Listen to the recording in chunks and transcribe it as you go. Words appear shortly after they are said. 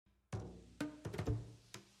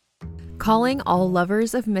Calling all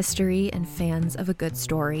lovers of mystery and fans of a good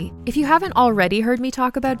story. If you haven't already heard me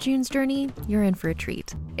talk about June's Journey, you're in for a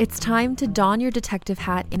treat. It's time to don your detective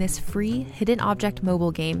hat in this free hidden object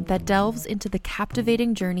mobile game that delves into the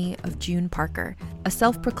captivating journey of June Parker, a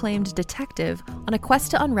self-proclaimed detective on a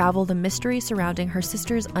quest to unravel the mystery surrounding her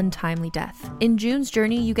sister's untimely death. In June's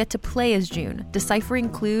Journey, you get to play as June, deciphering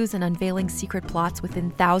clues and unveiling secret plots within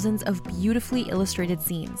thousands of beautifully illustrated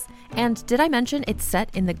scenes. And did I mention it's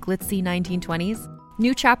set in the glitzy 1920s?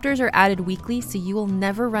 New chapters are added weekly, so you will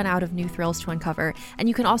never run out of new thrills to uncover, and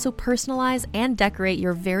you can also personalize and decorate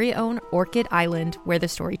your very own Orchid Island where the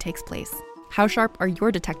story takes place. How sharp are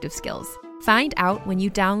your detective skills? Find out when you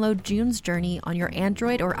download June's Journey on your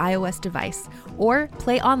Android or iOS device, or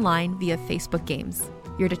play online via Facebook Games.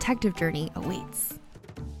 Your detective journey awaits.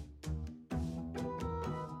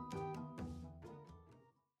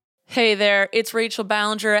 Hey there, it's Rachel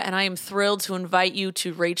Ballinger, and I am thrilled to invite you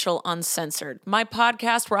to Rachel Uncensored, my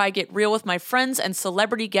podcast where I get real with my friends and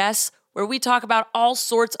celebrity guests, where we talk about all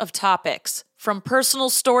sorts of topics. From personal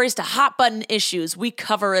stories to hot-button issues, we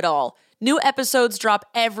cover it all. New episodes drop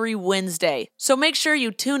every Wednesday, so make sure you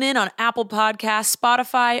tune in on Apple Podcasts,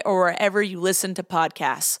 Spotify, or wherever you listen to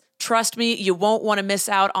podcasts. Trust me, you won't want to miss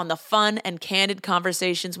out on the fun and candid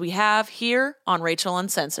conversations we have here on Rachel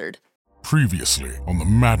Uncensored. Previously on the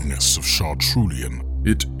madness of Chartrulian.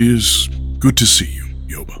 It is good to see you,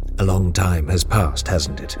 Yoba. A long time has passed,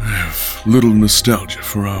 hasn't it? I have little nostalgia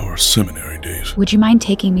for our seminary days. Would you mind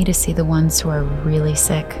taking me to see the ones who are really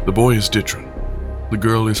sick? The boy is Ditron. The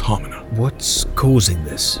girl is Homina. What's causing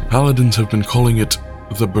this? Paladins have been calling it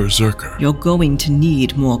the Berserker. You're going to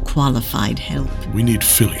need more qualified help. We need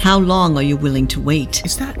Philly. How long are you willing to wait?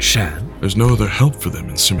 Is that Shan? There's no other help for them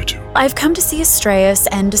in Simitu. I've come to see Astraeus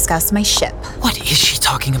and discuss my ship. What is she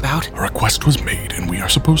talking about? A request was made, and we are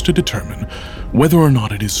supposed to determine whether or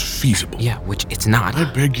not it is feasible. Yeah, which it's not.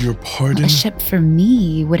 I beg your pardon? A ship for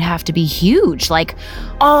me would have to be huge, like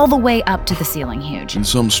all the way up to the ceiling huge. In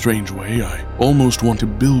some strange way, I almost want to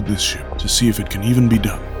build this ship to see if it can even be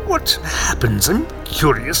done. What happens? I'm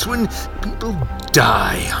curious when people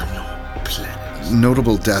die on your planet.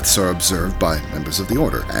 Notable deaths are observed by members of the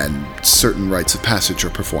Order, and certain rites of passage are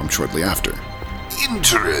performed shortly after.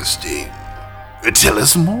 Interesting. Tell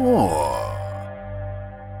us more.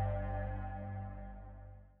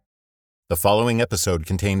 The following episode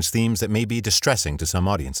contains themes that may be distressing to some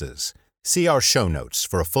audiences. See our show notes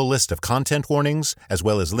for a full list of content warnings, as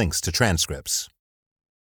well as links to transcripts.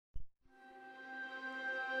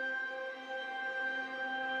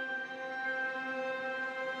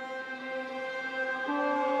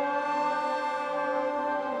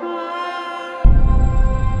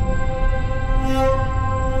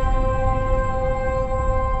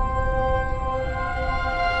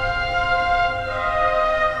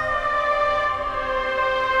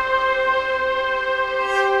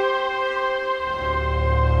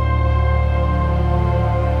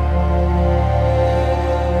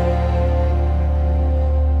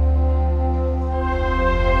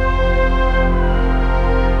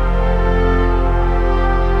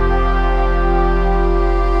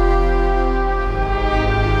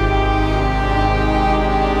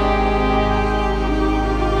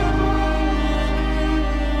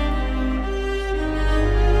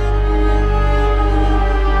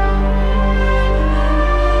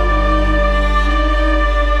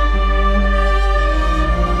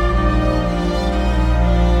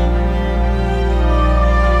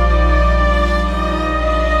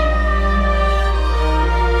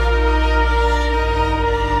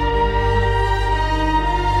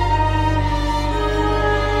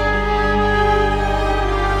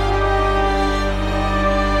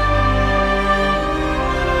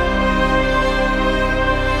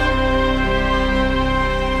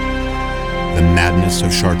 Madness of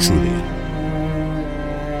Chartrulian.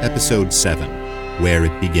 Episode 7, Where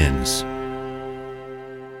It Begins.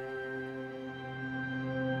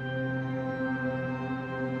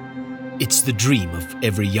 It's the dream of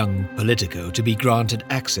every young politico to be granted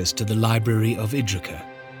access to the Library of Idrica,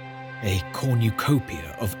 a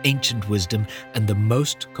cornucopia of ancient wisdom and the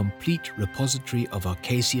most complete repository of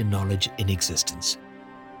Arcasian knowledge in existence.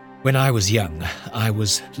 When I was young, I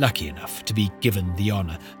was lucky enough to be given the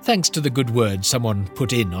honor, thanks to the good word someone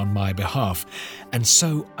put in on my behalf, and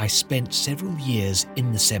so I spent several years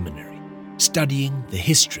in the seminary, studying the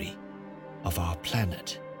history of our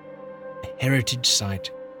planet, a heritage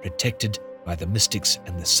site protected by the mystics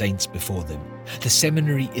and the saints before them. The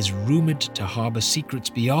seminary is rumored to harbor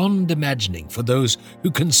secrets beyond imagining for those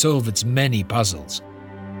who can solve its many puzzles.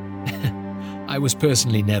 I was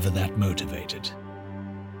personally never that motivated.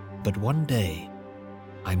 But one day,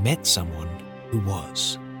 I met someone who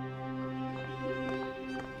was.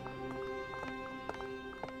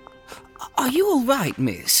 Are you all right,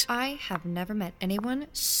 miss? I have never met anyone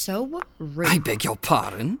so rude. I beg your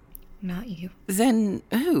pardon? Not you. Then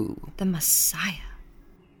who? The Messiah.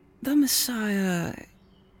 The Messiah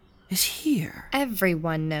is here.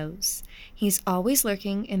 Everyone knows. He's always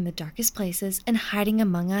lurking in the darkest places and hiding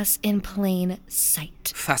among us in plain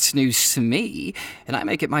sight. That's news to me, and I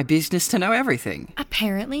make it my business to know everything.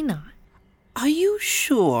 Apparently not. Are you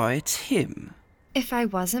sure it's him? If I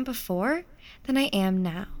wasn't before, then I am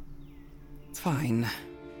now. Fine.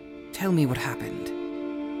 Tell me what happened.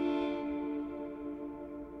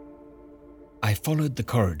 I followed the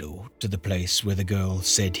corridor to the place where the girl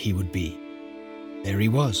said he would be. There he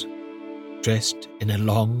was, dressed in a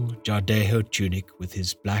long Jardejo tunic with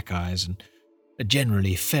his black eyes and a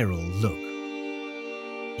generally feral look.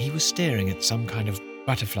 He was staring at some kind of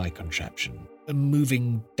butterfly contraption, a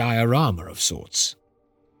moving diorama of sorts.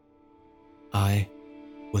 I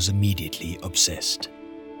was immediately obsessed.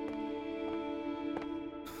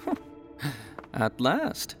 At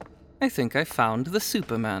last. I think I found the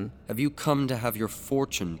Superman. Have you come to have your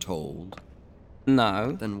fortune told?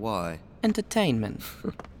 No. Then why? Entertainment.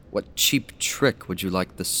 What cheap trick would you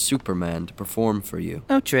like the Superman to perform for you?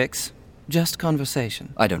 No tricks. Just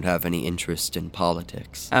conversation. I don't have any interest in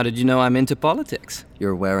politics. How did you know I'm into politics?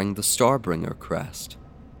 You're wearing the Starbringer crest.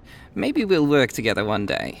 Maybe we'll work together one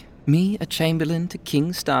day. Me, a Chamberlain to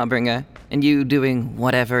King Starbringer, and you doing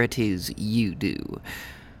whatever it is you do.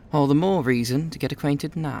 All the more reason to get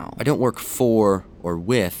acquainted now. I don't work for or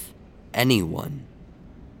with anyone.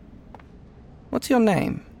 What's your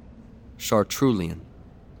name? Chartrulian.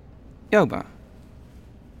 Yoba.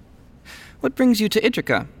 What brings you to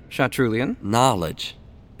Idrica, Chartrulian? Knowledge.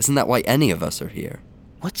 Isn't that why any of us are here?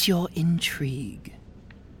 What's your intrigue?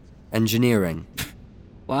 Engineering.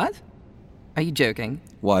 What? Are you joking?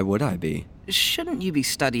 Why would I be? Shouldn't you be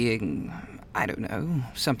studying, I don't know,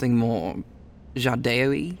 something more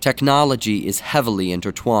Jardeo-y? Technology is heavily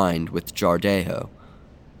intertwined with Jardejo.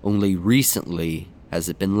 Only recently has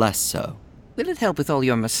it been less so. Will it help with all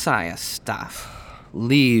your Messiah stuff?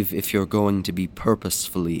 Leave if you're going to be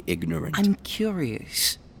purposefully ignorant. I'm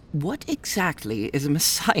curious. What exactly is a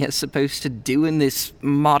Messiah supposed to do in this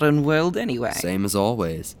modern world anyway? Same as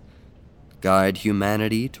always. Guide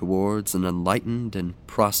humanity towards an enlightened and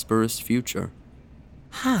prosperous future.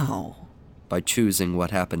 How? By choosing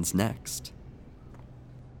what happens next.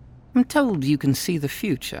 I'm told you can see the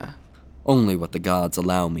future. Only what the gods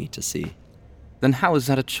allow me to see. Then how is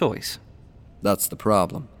that a choice? That's the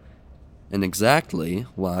problem. And exactly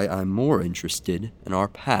why I'm more interested in our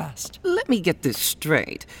past. Let me get this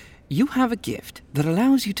straight. You have a gift that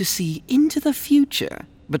allows you to see into the future,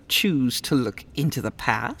 but choose to look into the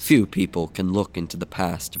past? Few people can look into the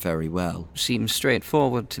past very well. Seems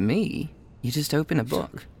straightforward to me. You just open a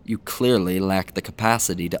book. You clearly lack the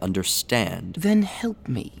capacity to understand. Then help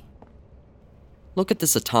me. Look at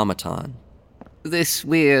this automaton. This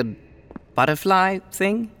weird butterfly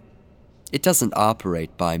thing? It doesn't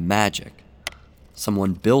operate by magic.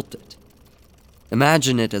 Someone built it.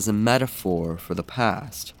 Imagine it as a metaphor for the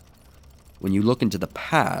past. When you look into the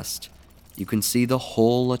past, you can see the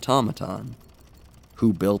whole automaton.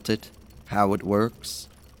 Who built it, how it works,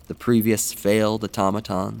 the previous failed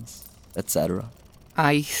automatons, etc.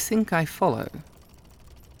 I think I follow.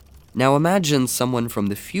 Now imagine someone from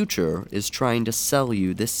the future is trying to sell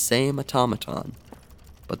you this same automaton,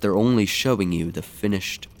 but they're only showing you the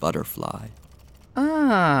finished butterfly.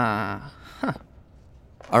 Ah, huh.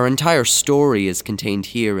 Our entire story is contained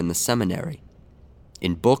here in the seminary,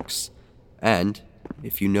 in books, and,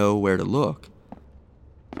 if you know where to look.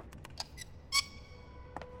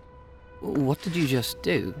 What did you just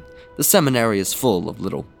do? The seminary is full of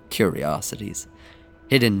little curiosities,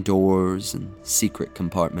 hidden doors and secret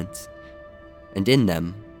compartments, and in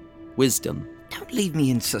them, wisdom. Don't leave me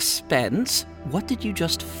in suspense. What did you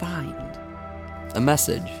just find? A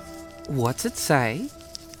message. What's it say?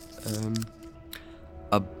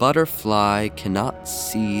 A butterfly cannot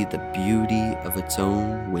see the beauty of its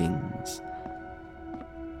own wings.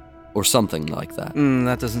 Or something like that.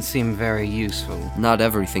 That doesn't seem very useful. Not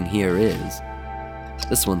everything here is.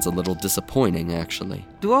 This one's a little disappointing, actually.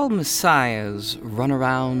 Do all messiahs run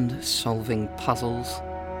around solving puzzles?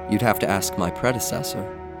 You'd have to ask my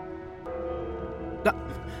predecessor.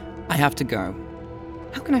 I have to go.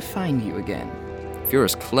 How can I find you again? If you're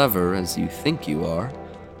as clever as you think you are,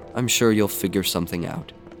 I'm sure you'll figure something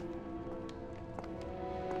out.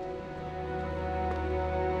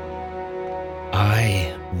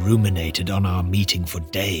 I ruminated on our meeting for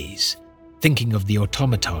days, thinking of the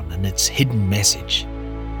automaton and its hidden message.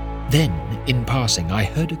 Then, in passing, I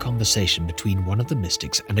heard a conversation between one of the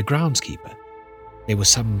mystics and a groundskeeper. There was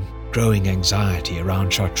some growing anxiety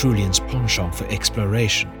around Chartrulian's penchant for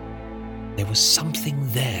exploration. There was something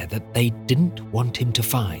there that they didn't want him to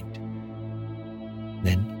find.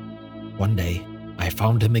 Then, one day, I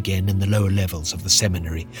found him again in the lower levels of the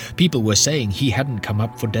seminary. People were saying he hadn't come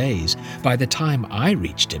up for days. By the time I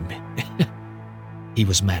reached him, he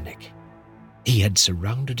was manic. He had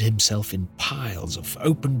surrounded himself in piles of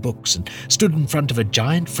open books and stood in front of a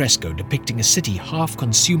giant fresco depicting a city half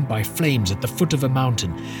consumed by flames at the foot of a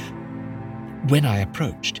mountain. When I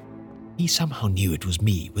approached, he somehow knew it was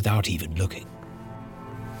me without even looking.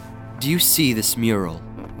 Do you see this mural?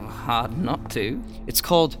 Hard not to. It's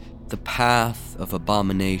called The Path of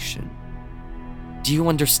Abomination. Do you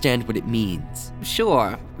understand what it means?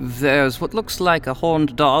 Sure. There's what looks like a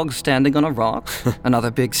horned dog standing on a rock,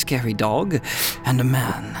 another big scary dog, and a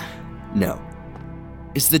man. No.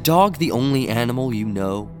 Is the dog the only animal you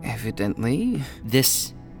know? Evidently.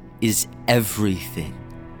 This is everything.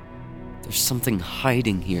 There's something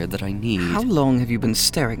hiding here that I need. How long have you been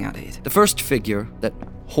staring at it? The first figure, that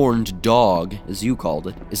horned dog, as you called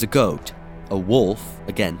it, is a goat. A wolf,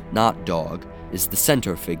 again, not dog, is the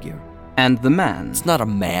center figure. And the man? It's not a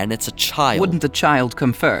man, it's a child. Wouldn't the child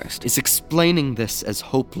come first? Is explaining this as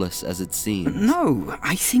hopeless as it seems? No,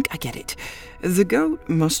 I think I get it. The goat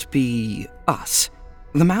must be us.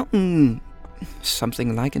 The mountain,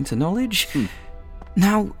 something like into knowledge.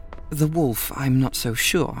 Now, the wolf, I'm not so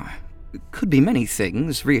sure. Could be many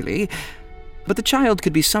things, really. But the child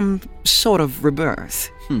could be some sort of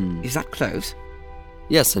rebirth. Is that close?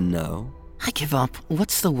 Yes and no. I give up.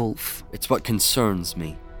 What's the wolf? It's what concerns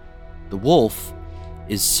me. The wolf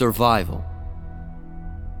is survival.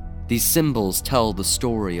 These symbols tell the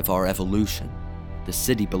story of our evolution. The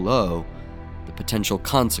city below, the potential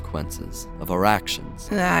consequences of our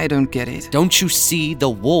actions. I don't get it. Don't you see? The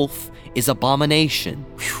wolf is abomination.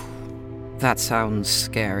 That sounds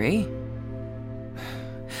scary.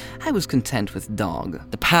 I was content with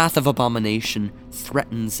dog. The path of abomination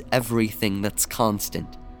threatens everything that's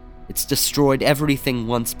constant. It's destroyed everything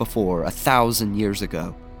once before, 1,000 years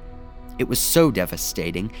ago. It was so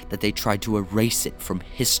devastating that they tried to erase it from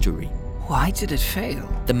history. Why did it fail?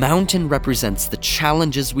 The mountain represents the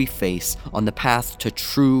challenges we face on the path to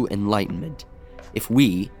true enlightenment. If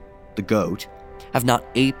we, the goat, have not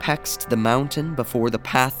apexed the mountain before the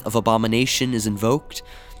path of abomination is invoked,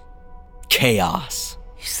 chaos.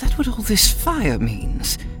 Is that what all this fire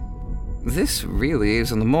means? This really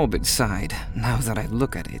is on the morbid side, now that I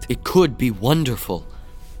look at it. It could be wonderful.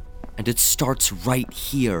 And it starts right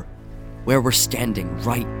here, where we're standing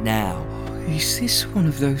right now. Is this one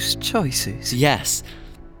of those choices? Yes.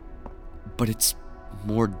 But it's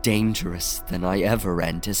more dangerous than I ever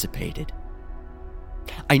anticipated.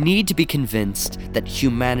 I need to be convinced that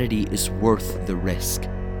humanity is worth the risk.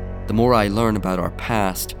 The more I learn about our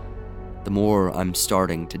past, the more I'm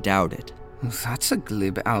starting to doubt it. That's a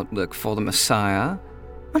glib outlook for the Messiah.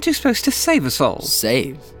 Aren't you supposed to save us all?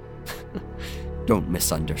 Save? Don't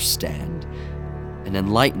misunderstand. An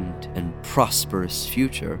enlightened and prosperous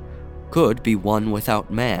future could be one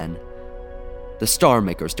without man. The Star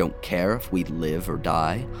Makers don't care if we live or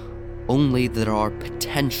die, only that our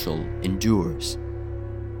potential endures.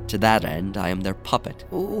 To that end, I am their puppet.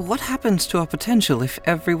 What happens to our potential if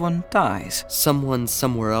everyone dies? Someone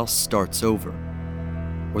somewhere else starts over.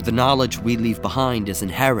 Or the knowledge we leave behind is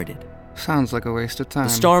inherited. Sounds like a waste of time. The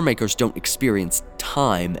Star Makers don't experience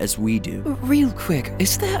time as we do. Real quick,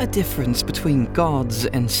 is there a difference between gods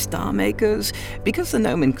and Star Makers? Because the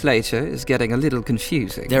nomenclature is getting a little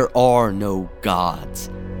confusing. There are no gods.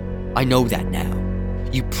 I know that now.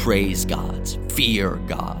 You praise gods, fear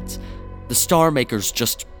gods. The Star Makers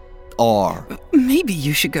just are. Maybe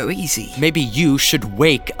you should go easy. Maybe you should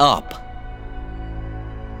wake up.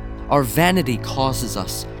 Our vanity causes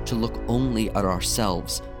us to look only at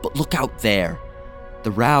ourselves, but look out there.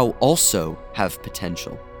 The Rao also have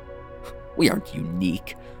potential. We aren't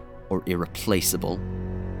unique or irreplaceable.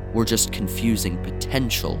 We're just confusing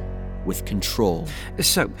potential with control.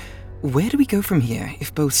 So, where do we go from here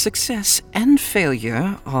if both success and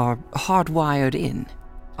failure are hardwired in?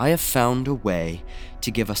 I have found a way to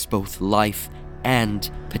give us both life and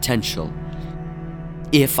potential,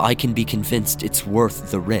 if I can be convinced it's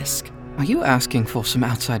worth the risk. Are you asking for some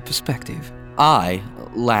outside perspective? I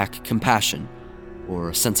lack compassion or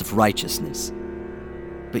a sense of righteousness,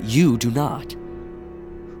 but you do not.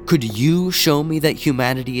 Could you show me that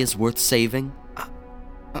humanity is worth saving?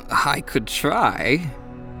 I could try,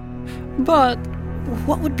 but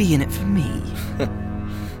what would be in it for me?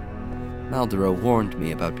 Maldero warned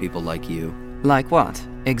me about people like you. Like what?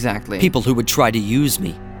 exactly? People who would try to use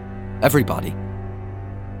me. Everybody.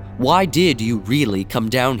 Why did you really come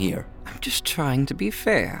down here? I'm just trying to be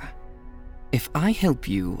fair. If I help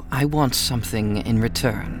you, I want something in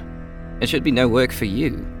return. It should be no work for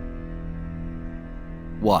you.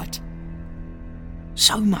 What?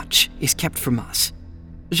 So much is kept from us.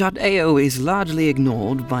 Jardeo is largely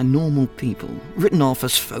ignored by normal people, written off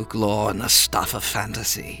as folklore and the stuff of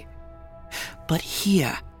fantasy. But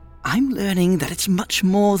here, I'm learning that it's much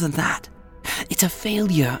more than that. It's a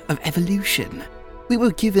failure of evolution. We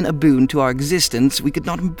were given a boon to our existence we could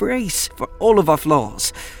not embrace for all of our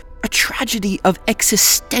flaws. A tragedy of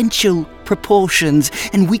existential proportions,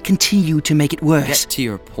 and we continue to make it worse. Get to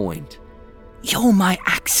your point. You're my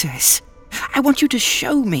access. I want you to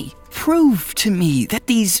show me, prove to me that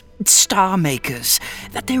these star makers,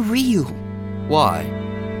 that they're real. Why?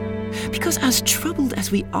 Because as troubled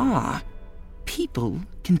as we are, people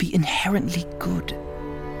can be inherently good.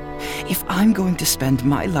 If I'm going to spend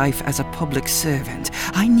my life as a public servant,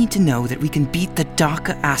 I need to know that we can beat the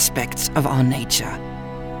darker aspects of our nature.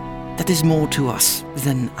 That there's more to us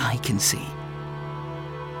than I can see.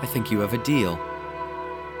 I think you have a deal.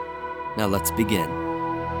 Now let's begin.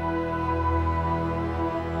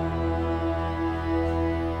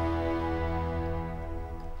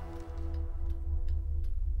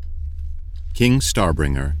 King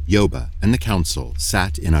Starbringer, Yoba, and the council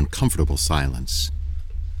sat in uncomfortable silence.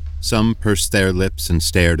 Some pursed their lips and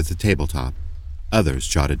stared at the tabletop. Others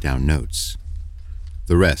jotted down notes.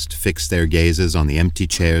 The rest fixed their gazes on the empty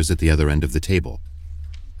chairs at the other end of the table.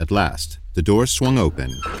 At last, the door swung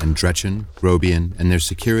open, and Dretchen, Grobian, and their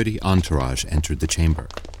security entourage entered the chamber,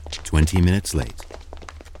 20 minutes late.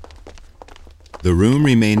 The room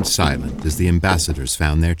remained silent as the ambassadors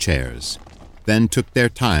found their chairs, then took their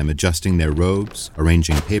time adjusting their robes,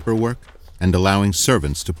 arranging paperwork, and allowing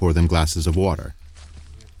servants to pour them glasses of water.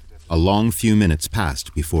 A long few minutes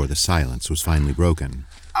passed before the silence was finally broken.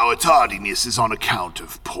 Our tardiness is on account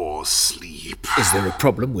of poor sleep. Is there a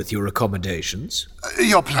problem with your accommodations?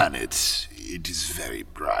 Your planet, it is very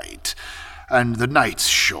bright, and the nights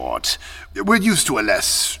short. We're used to a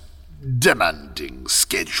less demanding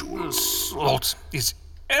schedule. Salt is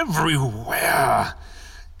everywhere.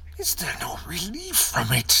 Is there no relief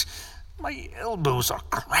from it? My elbows are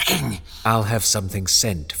cracking. I'll have something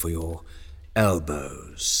sent for your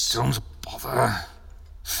elbows. Don't bother.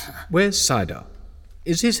 Where's Sidar?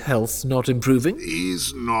 Is his health not improving?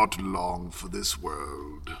 He's not long for this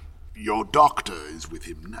world. Your doctor is with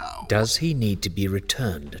him now. Does he need to be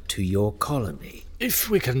returned to your colony? If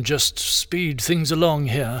we can just speed things along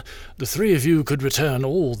here, the three of you could return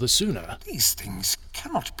all the sooner. These things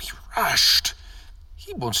cannot be rushed.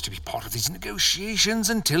 He wants to be part of these negotiations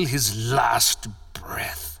until his last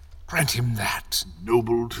breath. Grant him that.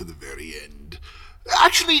 Noble to the very end.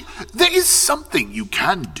 Actually, there is something you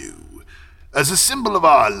can do. As a symbol of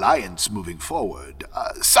our alliance moving forward,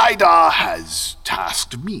 Sidar has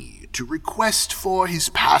tasked me to request for his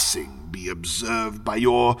passing be observed by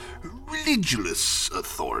your religious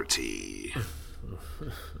authority.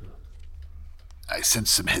 I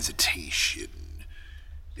sense some hesitation.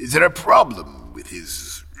 Is there a problem with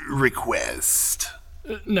his request?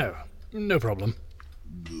 No problem.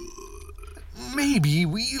 Maybe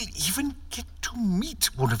we'll even get to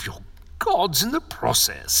meet one of your gods in the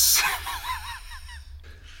process.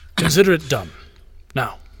 Consider it done.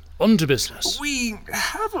 Now, on to business. We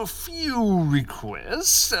have a few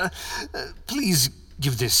requests. Please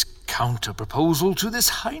give this counter-proposal to this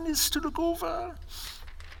highness to look over.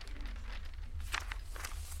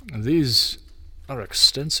 These are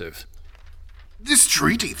extensive. This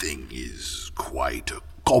treaty thing is quite a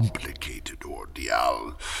complicated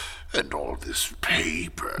ordeal, and all this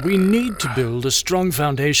paper. We need to build a strong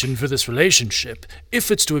foundation for this relationship,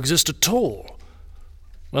 if it's to exist at all.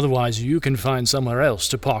 Otherwise, you can find somewhere else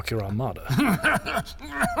to park your armada.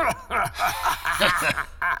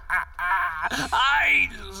 I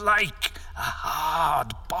like a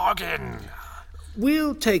hard bargain.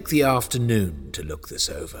 We'll take the afternoon to look this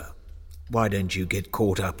over. Why don't you get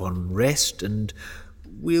caught up on rest, and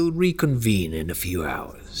we'll reconvene in a few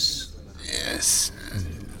hours. Yes.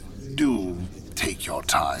 Do take your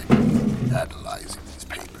time analyzing these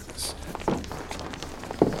papers.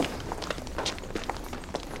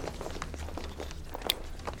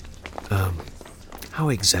 How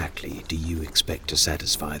exactly do you expect to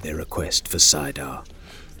satisfy their request for Sidar?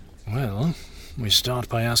 Well, we start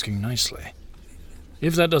by asking nicely.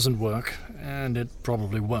 If that doesn't work, and it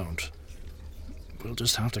probably won't, we'll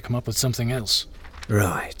just have to come up with something else.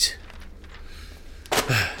 Right.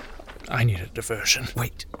 I need a diversion.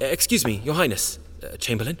 Wait, excuse me, Your Highness,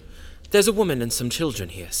 Chamberlain. There's a woman and some children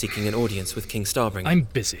here seeking an audience with King Starbringer. I'm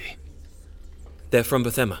busy. They're from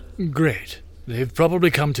Bethema. Great. They've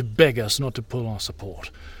probably come to beg us not to pull our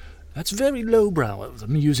support. That's very lowbrow of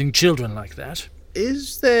them, using children like that.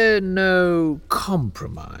 Is there no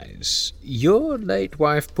compromise? Your late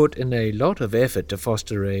wife put in a lot of effort to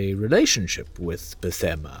foster a relationship with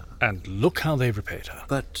Bethema. And look how they repaid her.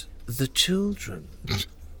 But the children...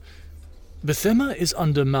 Bethema is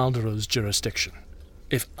under Maldaro's jurisdiction.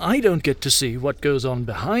 If I don't get to see what goes on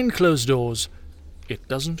behind closed doors, it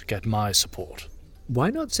doesn't get my support. Why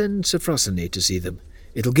not send Sophrosyne to see them?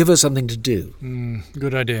 It'll give her something to do.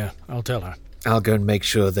 Good idea. I'll tell her. I'll go and make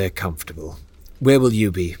sure they're comfortable. Where will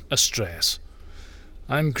you be? Astraeus.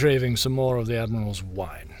 I'm craving some more of the Admiral's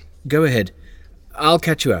wine. Go ahead. I'll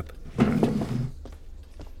catch you up.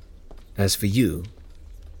 As for you,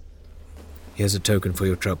 here's a token for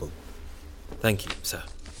your trouble. Thank you, sir.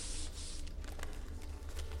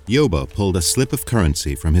 Yoba pulled a slip of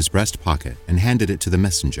currency from his breast pocket and handed it to the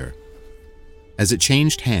messenger. As it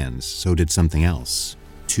changed hands, so did something else.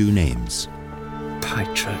 2 names.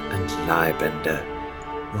 Pytra and Lybender.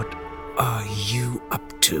 What are you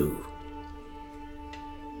up to?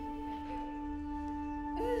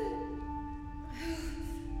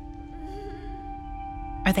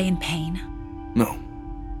 Are they in pain? No,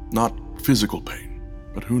 not physical pain,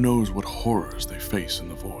 but who knows what horrors they face in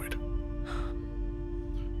the void.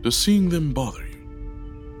 Does seeing them bother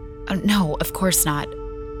you? No, of course not.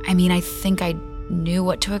 I mean, I think I knew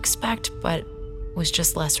what to expect, but was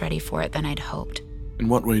just less ready for it than I'd hoped. In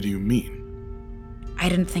what way do you mean? I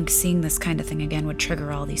didn't think seeing this kind of thing again would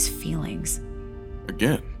trigger all these feelings.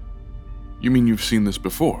 Again? You mean you've seen this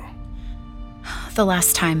before? The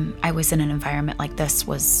last time I was in an environment like this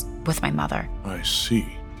was with my mother. I see.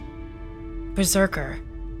 Berserker.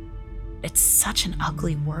 It's such an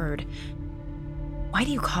ugly word. Why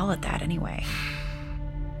do you call it that anyway?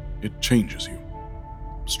 It changes you,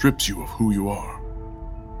 strips you of who you are,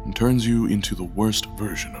 and turns you into the worst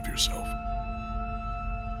version of yourself.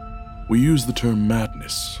 We use the term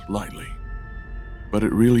madness lightly, but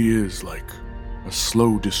it really is like a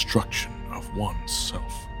slow destruction of one's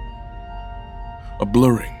self. A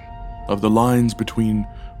blurring of the lines between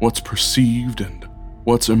what's perceived and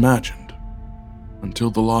what's imagined,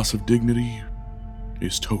 until the loss of dignity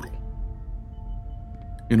is total.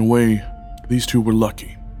 In a way, these two were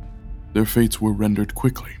lucky. Their fates were rendered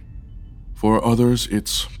quickly. For others,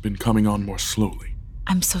 it's been coming on more slowly.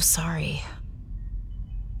 I'm so sorry.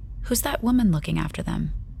 Who's that woman looking after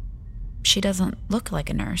them? She doesn't look like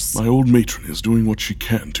a nurse. My old matron is doing what she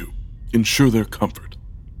can to ensure their comfort.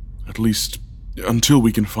 At least, until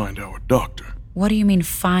we can find our doctor. What do you mean,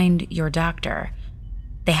 find your doctor?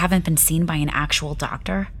 They haven't been seen by an actual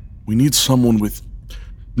doctor? We need someone with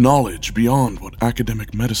knowledge beyond what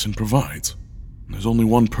academic medicine provides. There's only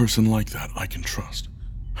one person like that I can trust.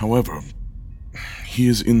 However, he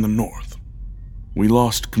is in the north. We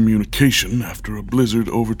lost communication after a blizzard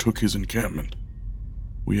overtook his encampment.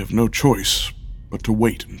 We have no choice but to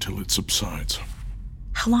wait until it subsides.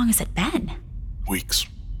 How long has it been? Weeks.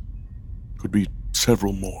 Could be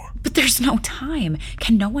several more. But there's no time.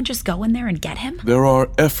 Can no one just go in there and get him? There are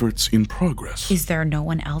efforts in progress. Is there no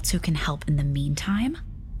one else who can help in the meantime?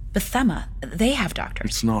 Bethema, they have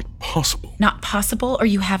doctors. It's not possible. Not possible, or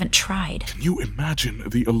you haven't tried? Can you imagine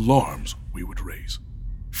the alarms we would raise?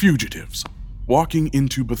 Fugitives walking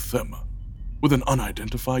into Bethema with an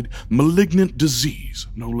unidentified, malignant disease,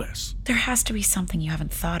 no less. There has to be something you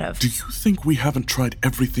haven't thought of. Do you think we haven't tried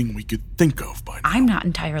everything we could think of by now? I'm not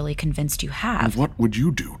entirely convinced you have. And what would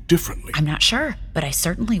you do differently? I'm not sure, but I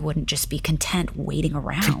certainly wouldn't just be content waiting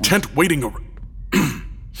around. Content waiting around?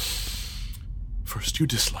 First you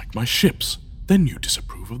dislike my ships, then you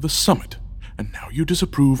disapprove of the summit, and now you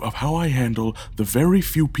disapprove of how I handle the very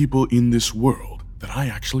few people in this world that I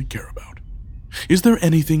actually care about. Is there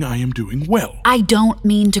anything I am doing well? I don't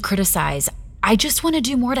mean to criticize. I just want to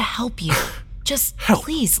do more to help you. Just help.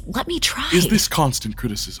 Please, let me try. Is this constant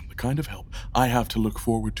criticism the kind of help I have to look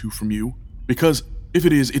forward to from you? Because if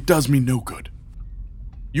it is, it does me no good.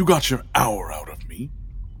 You got your hour out of me.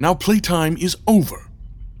 Now playtime is over.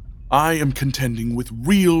 I am contending with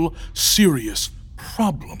real, serious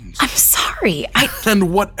problems. I'm sorry,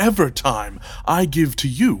 And whatever time I give to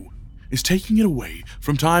you is taking it away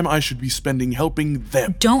from time I should be spending helping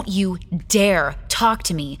them. Don't you dare talk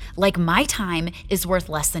to me like my time is worth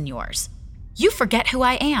less than yours. You forget who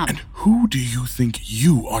I am. And who do you think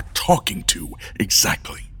you are talking to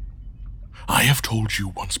exactly? I have told you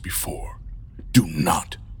once before, do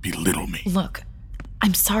not belittle me. Look,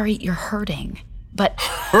 I'm sorry you're hurting, but...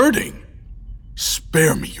 Hurting?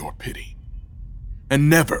 Spare me your pity. And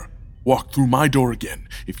never, walk through my door again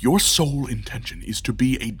if your sole intention is to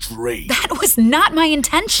be a drake. That was not my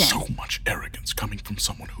intention. So much arrogance coming from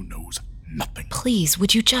someone who knows nothing. Please,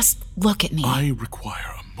 would you just look at me? I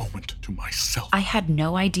require a moment to myself. I had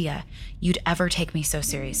no idea you'd ever take me so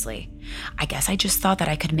seriously. I guess I just thought that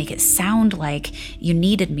I could make it sound like you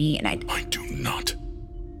needed me, and I do not.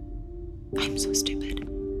 I'm so stupid.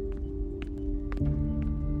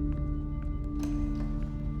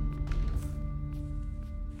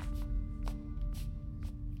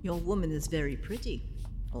 Your woman is very pretty,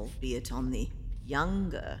 albeit on the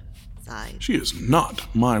younger side. She is not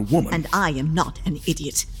my woman. And I am not an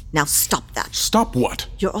idiot. Now stop that. Stop what?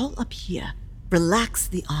 You're all up here. Relax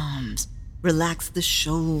the arms. Relax the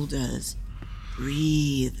shoulders.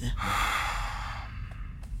 Breathe.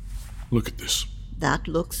 Look at this. That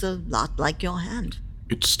looks a lot like your hand.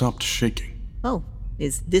 It stopped shaking. Oh,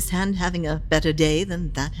 is this hand having a better day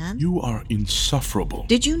than that hand? You are insufferable.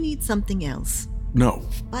 Did you need something else? No.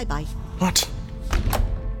 Bye-bye. What?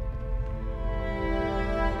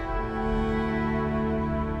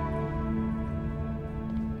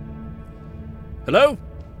 Hello?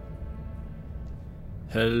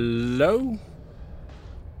 Hello?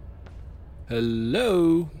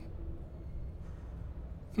 Hello?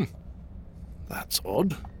 That's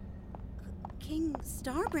odd. King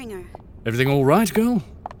Starbringer. Everything all right, girl?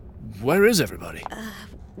 Where is everybody?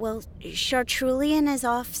 Well, Chartrulean is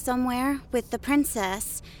off somewhere with the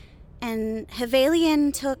princess, and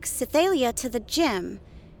Hevalian took Cythalia to the gym.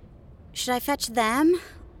 Should I fetch them,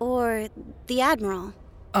 or the Admiral?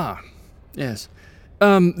 Ah, yes.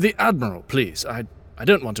 The Admiral, please. I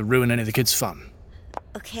don't want to ruin any of the kids' fun.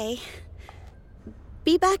 Okay.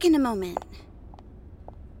 Be back in a moment.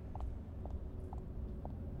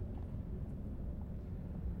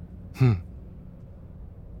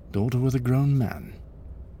 Daughter with a grown man.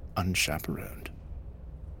 Unchaperoned.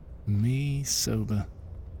 Me sober.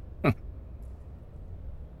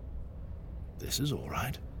 This is all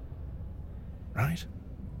right. Right?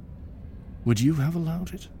 Would you have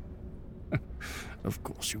allowed it? Of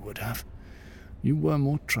course you would have. You were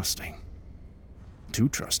more trusting. Too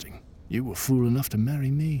trusting. You were fool enough to marry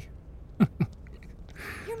me.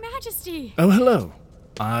 Your Majesty! Oh, hello.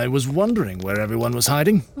 I was wondering where everyone was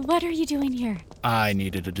hiding. What are you doing here? I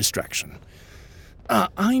needed a distraction.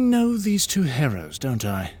 I know these two heroes, don't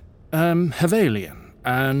I? Hevalian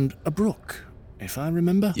and a brook, if I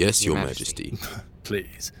remember. Yes, Your Majesty.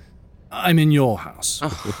 Please. I'm in your house.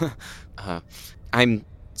 I'm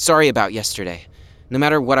sorry about yesterday. No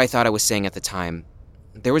matter what I thought I was saying at the time,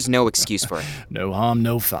 there was no excuse for it. No harm,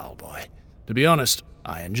 no foul, boy. To be honest,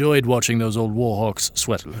 I enjoyed watching those old warhawks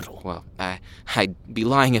sweat a little. Well, I'd be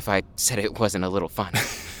lying if I said it wasn't a little fun.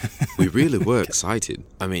 We really were excited.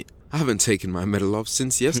 I mean, I haven't taken my medal off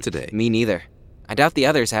since yesterday. Me neither. I doubt the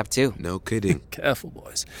others have too. No kidding. Careful,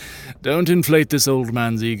 boys. Don't inflate this old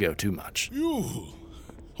man's ego too much.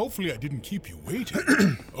 Hopefully I didn't keep you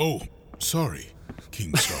waiting. Oh, sorry,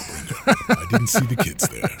 King Starbringer. I didn't see the kids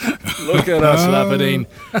there. Look at us, Lapidine.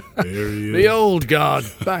 There he is. The old guard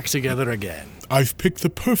back together again. I've picked the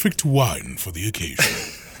perfect wine for the occasion.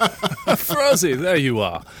 Frozzy, there you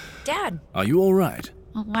are. Dad. Are you all right?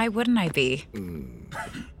 Well, why wouldn't I be?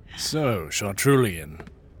 So, Chartrulean,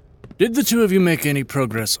 did the two of you make any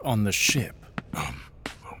progress on the ship?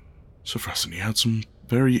 Sir Fresseny had some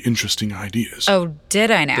very interesting ideas. Oh,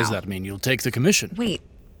 did I now? Does that mean you'll take the commission? Wait,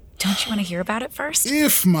 don't you want to hear about it first?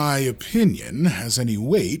 If my opinion has any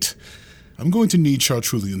weight, I'm going to need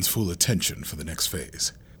Chartrulean's full attention for the next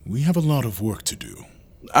phase. We have a lot of work to do.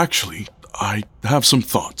 Actually, I have some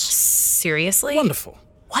thoughts. Seriously? Wonderful.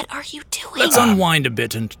 What are you doing? Let's unwind a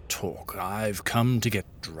bit and talk. I've come to get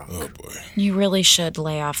drunk. Oh, boy. You really should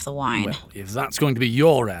lay off the wine. Well, if that's going to be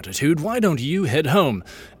your attitude, why don't you head home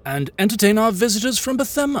and entertain our visitors from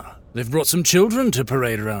Bethema? They've brought some children to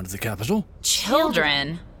parade around the capital.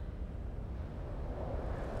 Children?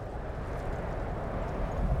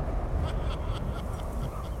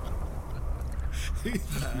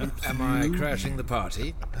 Am I crashing the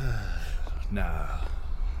party? No.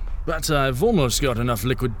 But I've almost got enough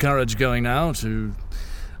liquid courage going now to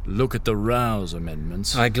look at the Rouse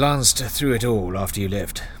amendments. I glanced through it all after you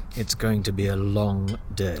left. It's going to be a long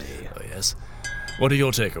day. Oh, yes. What are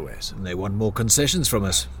your takeaways? They want more concessions from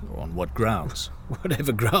us. On what grounds?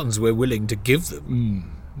 Whatever grounds we're willing to give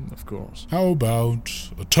them. Of course. How about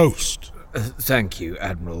a toast? Thank you,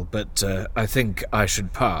 Admiral, but I think I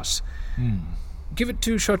should pass. Give it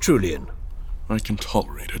to Chartrulean. I can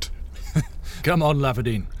tolerate it. Come on,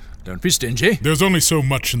 Lapidine. Don't be stingy. There's only so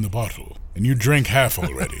much in the bottle, and you drank half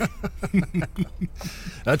already.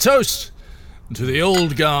 A toast to the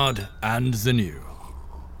old guard and the new.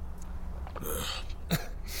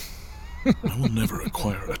 I will never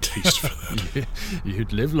acquire a taste for that.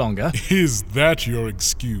 You'd live longer. Is that your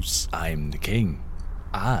excuse? I'm the king.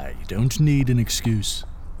 I don't need an excuse.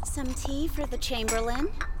 Some tea for the Chamberlain,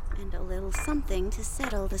 and a little something to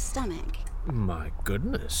settle the stomach. My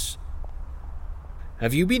goodness.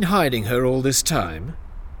 Have you been hiding her all this time?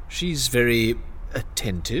 She's very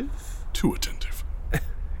attentive. Too attentive.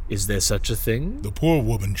 Is there such a thing? The poor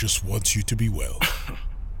woman just wants you to be well.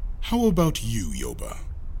 How about you, Yoba?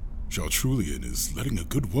 Chartrulian is letting a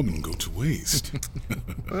good woman go to waste.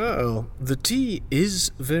 Well, the tea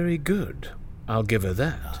is very good. I'll give her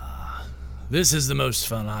that. This is the most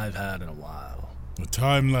fun I've had in a while. A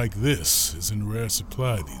time like this is in rare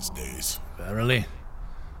supply these days. Verily.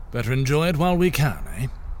 Better enjoy it while we can, eh?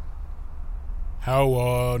 How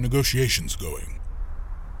are negotiations going?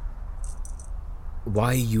 Why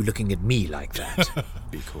are you looking at me like that?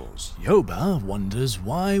 Because Yoba wonders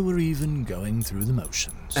why we're even going through the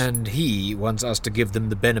motions. And he wants us to give them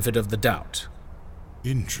the benefit of the doubt.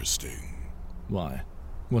 Interesting. Why?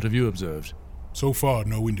 What have you observed? So far,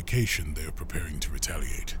 no indication they're preparing to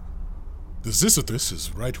retaliate. The Sisyphus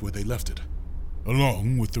is right where they left it,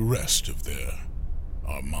 along with the rest of their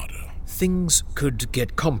armada. Things could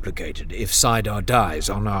get complicated if Sidar dies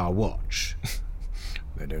on our watch.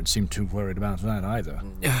 They don't seem too worried about that either.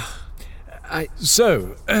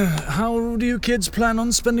 So, how do you kids plan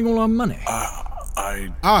on spending all our money?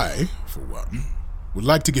 I, for one, would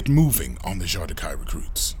like to get moving on the Jardakai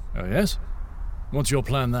recruits. Oh, yes? What's your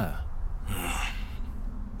plan there?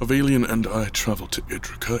 Avalian and I travel to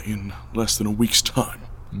Idrica in less than a week's time.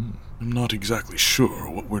 I'm not exactly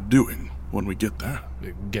sure what we're doing when we get there.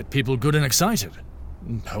 Get people good and excited.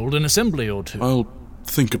 Hold an assembly or two. I'll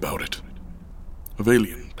think about it.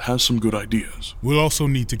 Avalian has some good ideas. We'll also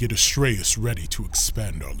need to get Astraeus ready to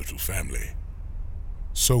expand our little family.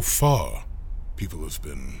 So far, people have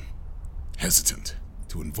been hesitant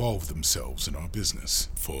to involve themselves in our business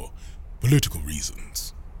for political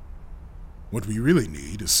reasons. What we really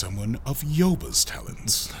need is someone of Yoba's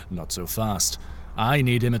talents. Not so fast. I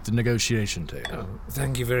need him at the negotiation table. Oh,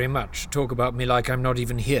 thank you very much. Talk about me like I'm not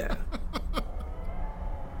even here.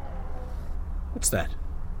 What's that?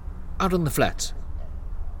 Out on the flats.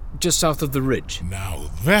 Just south of the ridge. Now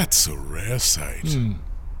that's a rare sight.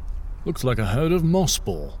 Looks like a herd of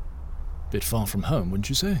mossball. Bit far from home, wouldn't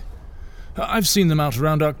you say? I've seen them out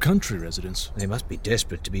around our country residence. They must be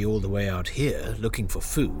desperate to be all the way out here, looking for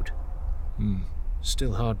food.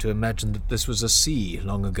 Still hard to imagine that this was a sea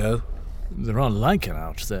long ago. There are lichen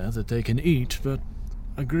out there that they can eat, but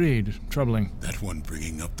agreed, troubling. That one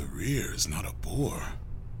bringing up the rear is not a boar,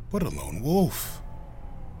 but a lone wolf.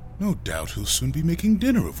 No doubt he'll soon be making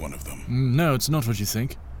dinner of one of them. No, it's not what you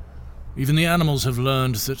think. Even the animals have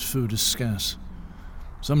learned that food is scarce.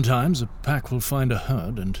 Sometimes a pack will find a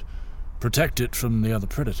herd and protect it from the other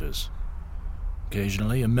predators.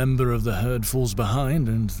 Occasionally, a member of the herd falls behind,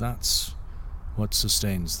 and that's what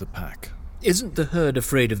sustains the pack. Isn't the herd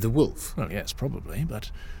afraid of the wolf? Well, yes, probably,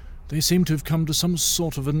 but they seem to have come to some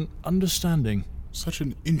sort of an understanding. Such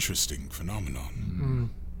an interesting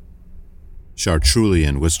phenomenon.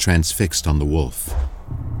 Chartrulian was transfixed on the wolf.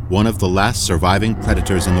 One of the last surviving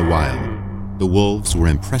predators in the wild, the wolves were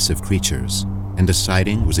impressive creatures, and a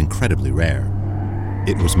sighting was incredibly rare.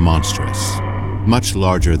 It was monstrous, much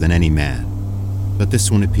larger than any man, but this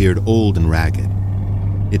one appeared old and ragged.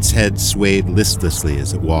 Its head swayed listlessly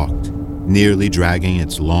as it walked, nearly dragging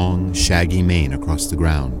its long, shaggy mane across the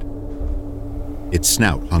ground. Its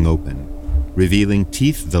snout hung open, revealing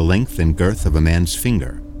teeth the length and girth of a man's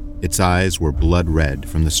finger. Its eyes were blood red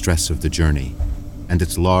from the stress of the journey, and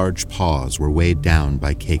its large paws were weighed down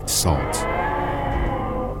by caked salt.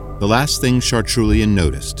 The last thing Chartrulian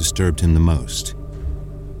noticed disturbed him the most.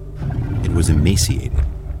 It was emaciated.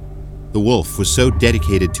 The wolf was so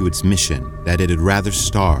dedicated to its mission that it had rather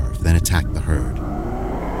starve than attack the herd.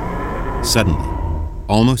 Suddenly,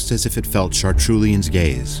 almost as if it felt Chartrulian's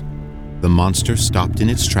gaze, the monster stopped in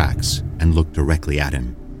its tracks and looked directly at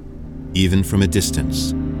him. Even from a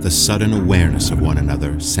distance, the sudden awareness of one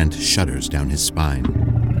another sent shudders down his spine.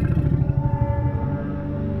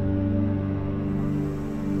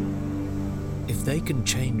 If they can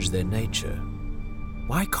change their nature,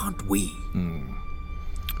 why can't we?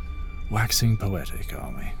 Waxing poetic,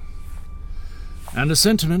 are we? And a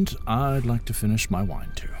sentiment I'd like to finish my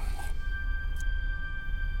wine to.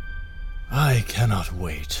 I cannot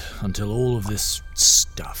wait until all of this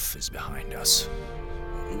stuff is behind us.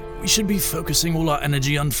 We should be focusing all our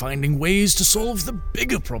energy on finding ways to solve the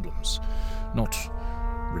bigger problems, not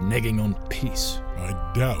reneging on peace.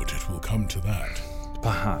 I doubt it will come to that.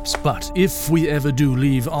 Perhaps, but if we ever do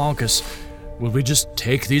leave Arcus, Will we just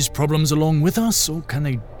take these problems along with us, or can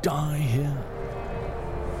they die here?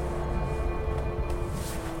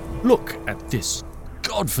 Look at this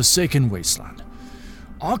godforsaken wasteland.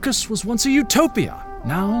 Arcus was once a utopia.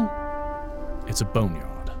 Now, it's a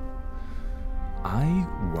boneyard. I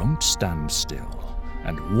won't stand still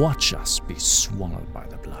and watch us be swallowed by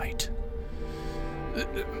the blight.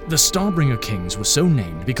 The Starbringer Kings were so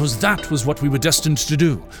named because that was what we were destined to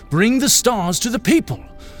do. Bring the stars to the people.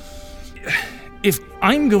 If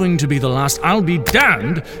I'm going to be the last, I'll be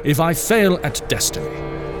damned if I fail at destiny.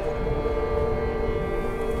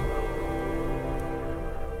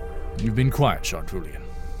 You've been quiet, Chartrulian.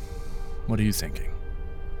 What are you thinking?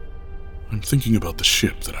 I'm thinking about the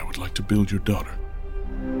ship that I would like to build your daughter.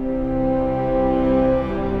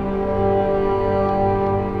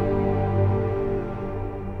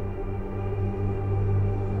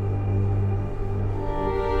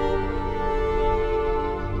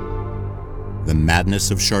 The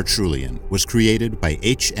Madness of Chartrulian was created by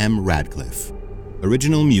H.M. Radcliffe.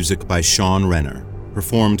 Original music by Sean Renner,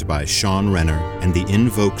 performed by Sean Renner and the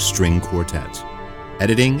Invoke String Quartet.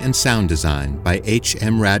 Editing and sound design by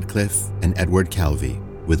H.M. Radcliffe and Edward Calvi,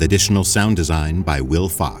 with additional sound design by Will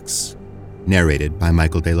Fox. Narrated by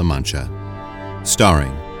Michael de la Mancha.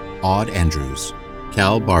 Starring Aude Andrews,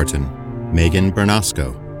 Cal Barton, Megan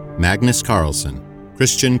Bernasco, Magnus Carlson,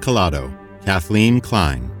 Christian Collado, Kathleen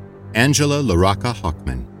Klein, Angela LaRocca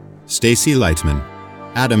Hockman, Stacy Lightman,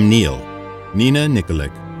 Adam Neal, Nina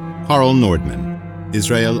Nikolic, Carl Nordman,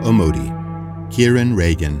 Israel Omodi, Kieran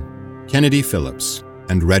Reagan, Kennedy Phillips,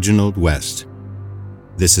 and Reginald West.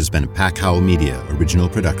 This has been a Pack Howl Media original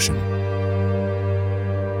production.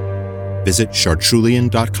 Visit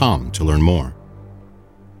chartrulian.com to learn more.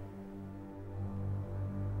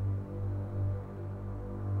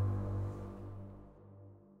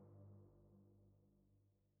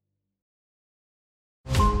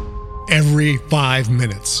 Every 5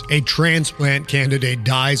 minutes, a transplant candidate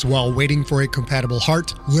dies while waiting for a compatible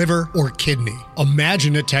heart, liver, or kidney.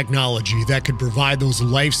 Imagine a technology that could provide those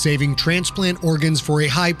life-saving transplant organs for a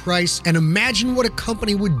high price, and imagine what a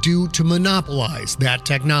company would do to monopolize that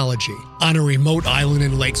technology. On a remote island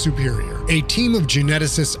in Lake Superior, a team of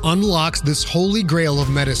geneticists unlocks this holy grail of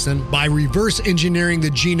medicine by reverse engineering the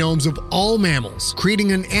genomes of all mammals,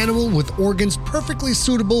 creating an animal with organs perfectly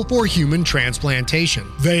suitable for human transplantation.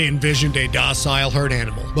 They envisioned a docile herd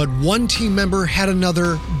animal, but one team member had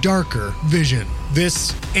another, darker vision.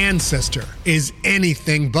 This ancestor is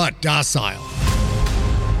anything but docile.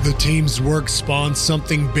 The team's work spawned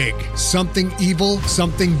something big, something evil,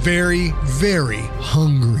 something very, very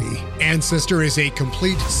hungry. Ancestor is a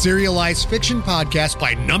complete serialized fiction podcast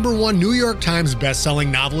by #1 New York Times bestselling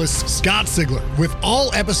novelist Scott Sigler, with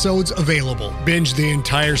all episodes available. Binge the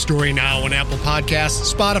entire story now on Apple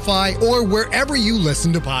Podcasts, Spotify, or wherever you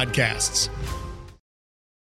listen to podcasts.